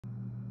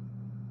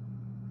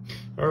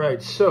All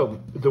right,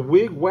 so the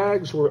wig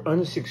wags were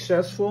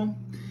unsuccessful.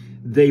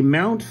 They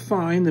mount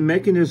fine, the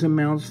mechanism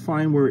mounts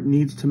fine where it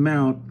needs to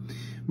mount,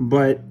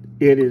 but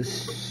it is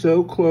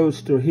so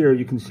close to here,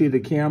 you can see the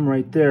cam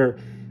right there,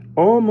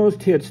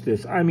 almost hits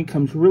this. I mean,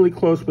 comes really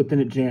close, but then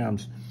it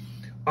jams.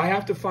 I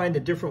have to find a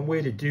different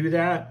way to do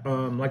that.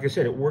 Like I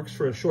said, it works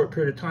for a short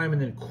period of time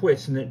and then it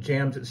quits and then it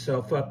jams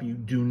itself up. You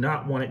do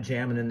not want it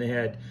jamming in the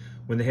head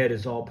when the head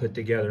is all put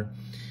together.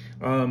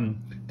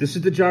 This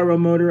is the gyro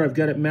motor. I've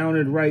got it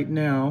mounted right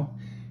now.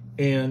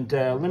 And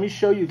let me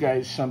show you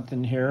guys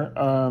something here.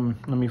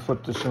 Let me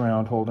flip this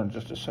around. Hold on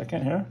just a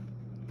second here.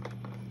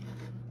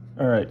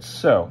 All right,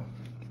 so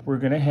we're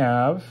gonna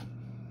have,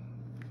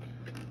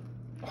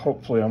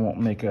 hopefully I won't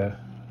make a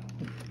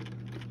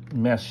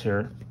mess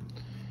here.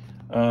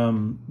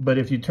 But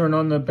if you turn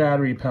on the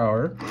battery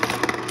power,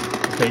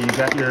 okay, you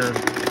got your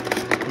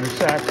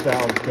sax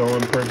valves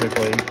going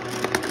perfectly.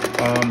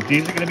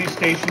 These are going to be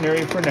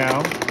stationary for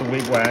now, the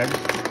wig wags.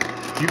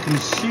 You can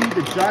see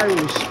the gyro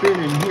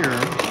spinning here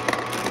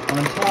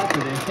on top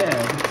of the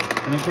head.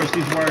 And of course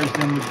these wires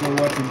then would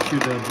go up into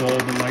the bulb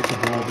and light the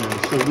bulb in.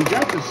 So we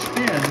got the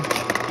spin.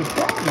 The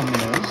problem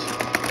is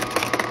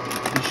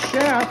the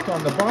shaft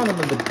on the bottom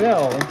of the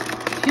bell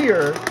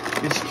here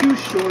is too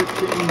short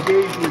to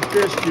engage with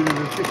this due to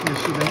the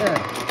thickness of the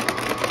head.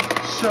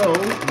 So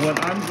what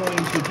I'm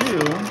going to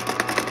do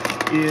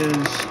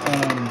is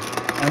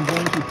I'm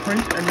going to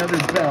print another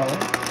bell,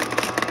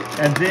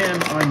 and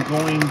then I'm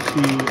going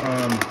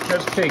to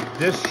just take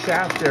this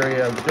shaft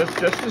area,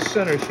 just the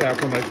center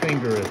shaft where my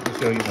finger is. I'll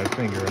show you my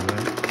finger in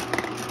there,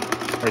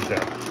 right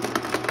there.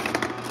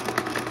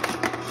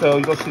 So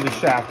you'll see the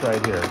shaft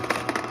right here.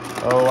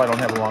 Oh, I don't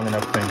have a long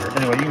enough finger.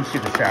 Anyway, you can see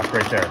the shaft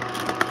right there.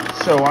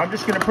 So I'm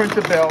just going to print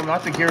the bell,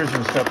 not the gears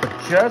and stuff, but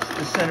just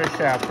the center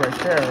shaft right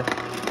there,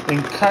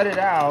 then cut it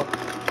out,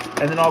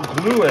 and then I'll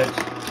glue it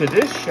to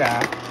this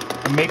shaft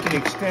and make an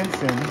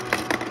extension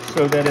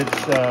so that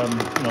it's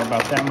you know,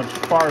 about that much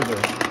farther.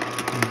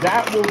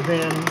 That will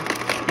then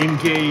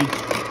engage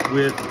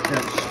with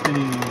that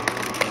spinning,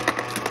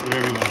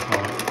 whatever you want to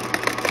call it.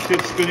 See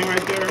it spinning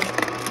right there?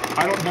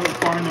 I don't have it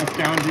far enough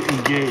down to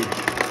engage.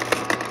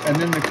 And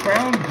then the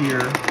crown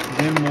gear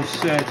then will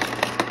sit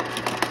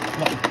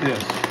like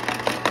this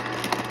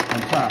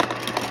on top.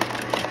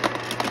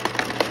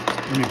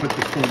 Let me put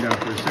this phone down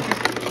for a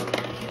second.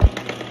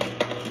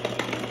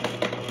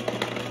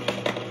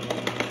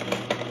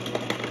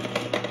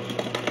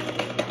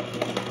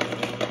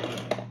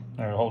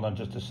 All right, hold on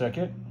just a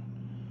second.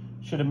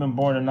 Should have been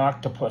born an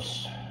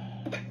octopus.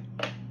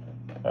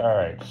 All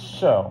right,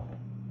 so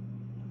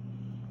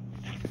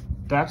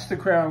that's the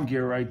crown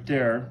gear right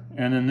there.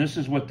 And then this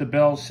is what the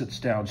bell sits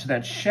down. So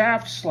that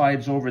shaft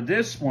slides over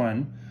this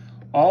one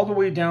all the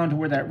way down to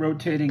where that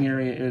rotating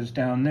area is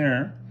down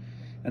there.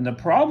 And the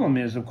problem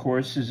is, of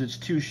course, is it's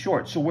too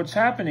short. So what's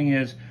happening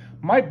is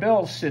my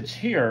bell sits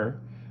here,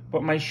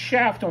 but my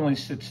shaft only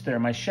sits there.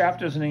 My shaft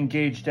doesn't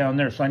engage down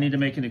there, so I need to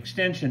make an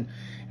extension.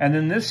 And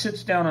then this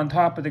sits down on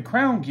top of the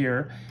crown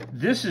gear.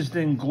 This is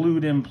then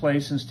glued in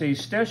place and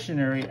stays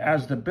stationary.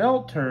 As the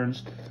bell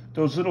turns,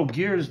 those little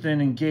gears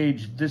then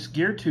engage this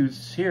gear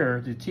tooth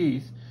here, the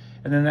teeth,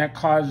 and then that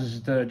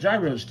causes the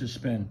gyros to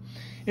spin.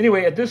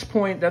 Anyway, at this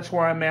point, that's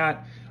where I'm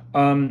at.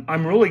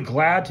 I'm really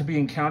glad to be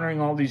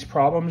encountering all these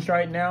problems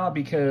right now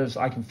because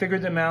I can figure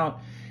them out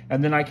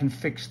and then I can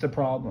fix the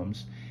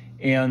problems.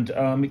 And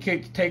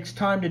it takes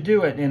time to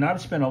do it. And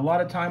I've spent a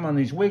lot of time on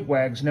these wig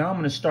wags. Now I'm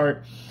going to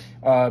start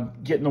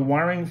getting the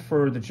wiring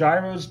for the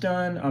gyros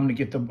done. I'm going to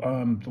get the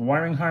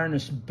wiring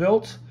harness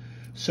built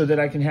so that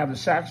I can have the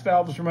sax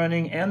valves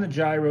running and the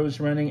gyros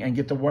running, and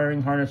get the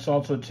wiring harness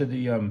also to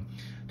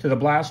the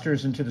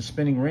blasters and to the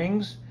spinning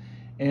rings.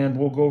 And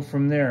we'll go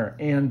from there.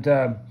 And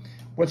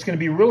what's going to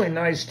be really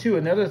nice too,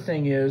 another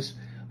thing is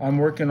I'm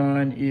working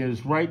on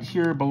is right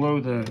here below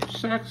the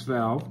sax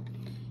valve,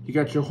 you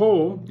got your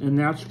hole, and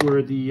that's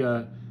where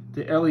the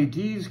LED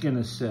is going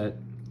to sit.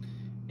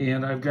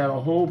 And I've got a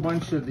whole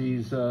bunch of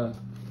these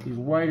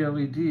white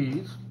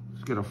LEDs.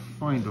 Just got to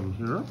find them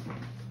here.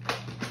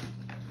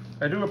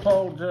 I do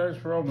apologize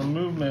for all the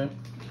movement.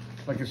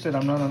 Like I said,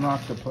 I'm not an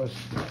octopus.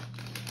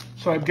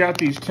 So I've got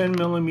these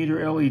 10mm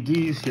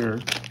LEDs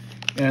here,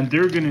 and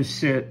they're going to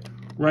sit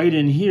right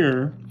in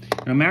here.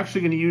 And I'm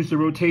actually going to use the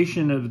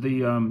rotation of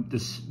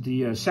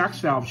the sax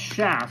valve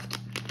shaft,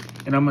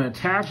 and I'm going to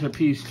attach a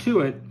piece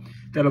to it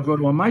that'll go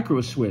to a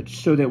micro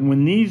switch, so that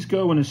when these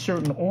go in a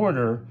certain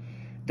order,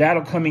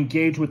 that'll come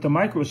engage with the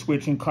micro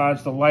switch and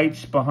cause the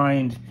lights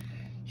behind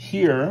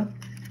here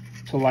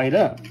to light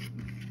up.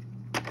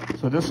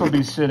 So this will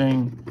be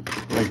sitting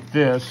like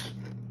this,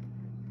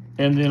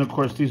 and then of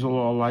course these will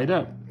all light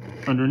up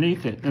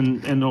underneath it,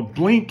 and they'll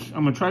blink.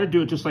 I'm gonna try to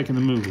do it just like in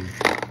the movie.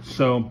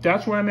 So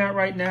that's where I'm at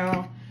right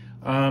now.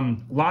 A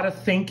lot of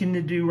thinking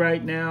to do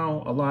right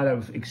now, a lot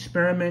of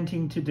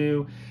experimenting to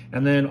do,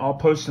 and then I'll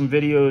post some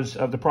videos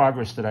of the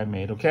progress that I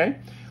made, okay?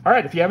 All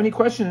right, if you have any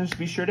questions,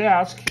 be sure to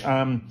ask.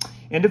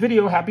 End of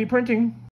video, happy printing.